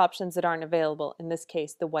color options that aren't available, in this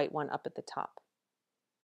case, the white one up at the top.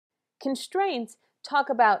 Constraints talk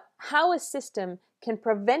about how a system can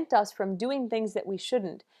prevent us from doing things that we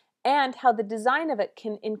shouldn't, and how the design of it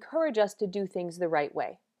can encourage us to do things the right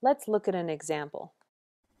way. Let's look at an example.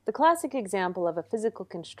 The classic example of a physical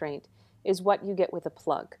constraint is what you get with a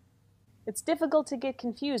plug. It's difficult to get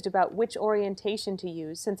confused about which orientation to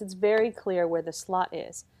use since it's very clear where the slot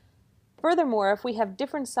is. Furthermore, if we have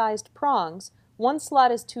different sized prongs, one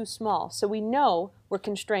slot is too small, so we know we're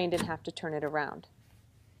constrained and have to turn it around.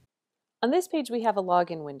 On this page we have a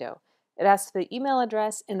login window. It asks for the email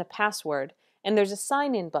address and the password, and there's a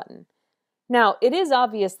sign-in button. Now, it is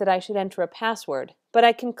obvious that I should enter a password, but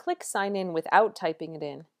I can click sign in without typing it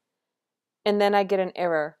in. And then I get an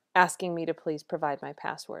error asking me to please provide my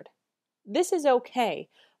password. This is okay,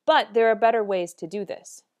 but there are better ways to do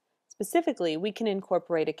this. Specifically, we can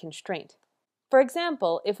incorporate a constraint. For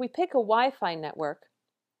example, if we pick a Wi-Fi network,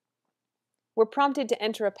 we're prompted to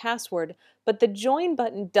enter a password, but the join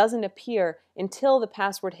button doesn't appear until the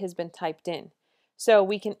password has been typed in. So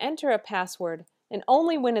we can enter a password, and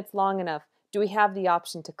only when it's long enough do we have the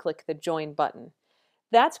option to click the join button.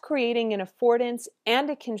 That's creating an affordance and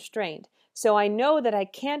a constraint, so I know that I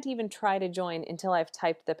can't even try to join until I've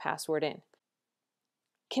typed the password in.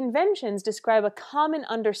 Conventions describe a common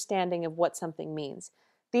understanding of what something means.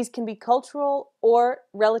 These can be cultural or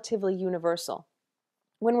relatively universal.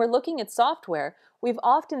 When we're looking at software, we've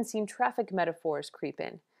often seen traffic metaphors creep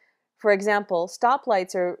in. For example,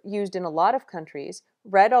 stoplights are used in a lot of countries.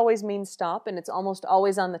 Red always means stop, and it's almost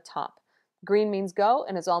always on the top. Green means go,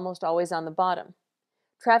 and it's almost always on the bottom.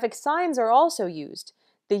 Traffic signs are also used.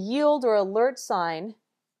 The yield or alert sign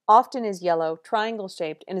often is yellow,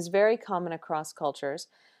 triangle-shaped, and is very common across cultures,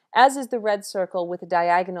 as is the red circle with a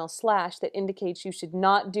diagonal slash that indicates you should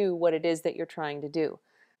not do what it is that you're trying to do.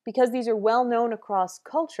 Because these are well known across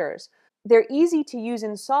cultures, they're easy to use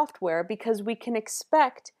in software because we can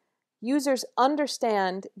expect users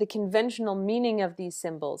understand the conventional meaning of these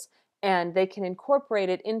symbols, and they can incorporate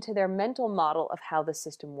it into their mental model of how the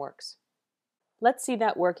system works. Let's see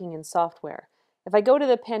that working in software. If I go to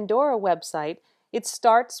the Pandora website, it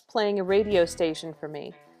starts playing a radio station for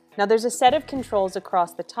me. Now there's a set of controls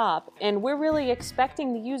across the top, and we're really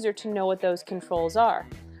expecting the user to know what those controls are.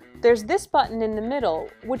 There's this button in the middle,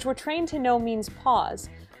 which we're trained to know means pause,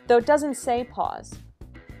 though it doesn't say pause,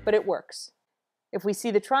 but it works. If we see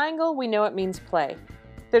the triangle, we know it means play.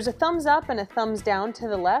 There's a thumbs up and a thumbs down to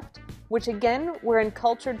the left, which again, we're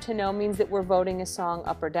encultured to know means that we're voting a song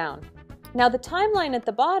up or down. Now the timeline at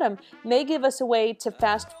the bottom may give us a way to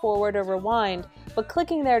fast forward or rewind, but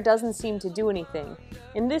clicking there doesn't seem to do anything.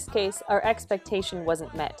 In this case, our expectation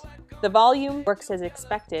wasn't met. The volume works as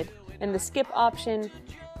expected, and the skip option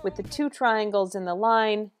with the two triangles in the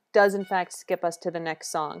line does in fact skip us to the next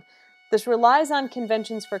song. This relies on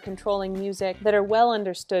conventions for controlling music that are well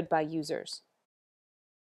understood by users.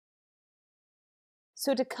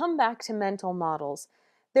 So to come back to mental models,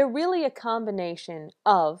 they're really a combination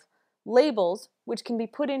of labels, which can be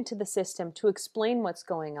put into the system to explain what's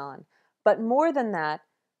going on, but more than that,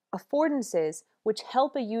 affordances, which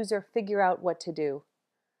help a user figure out what to do,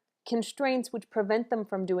 constraints, which prevent them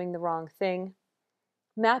from doing the wrong thing,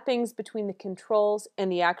 mappings between the controls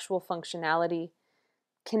and the actual functionality,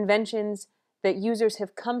 conventions that users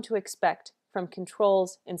have come to expect from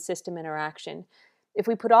controls and system interaction. If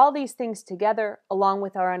we put all these things together, along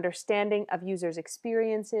with our understanding of users'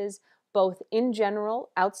 experiences, both in general,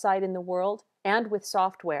 outside in the world, and with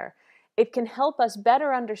software, It can help us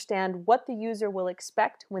better understand what the user will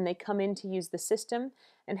expect when they come in to use the system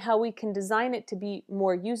and how we can design it to be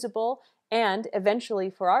more usable and, eventually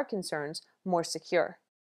for our concerns, more secure.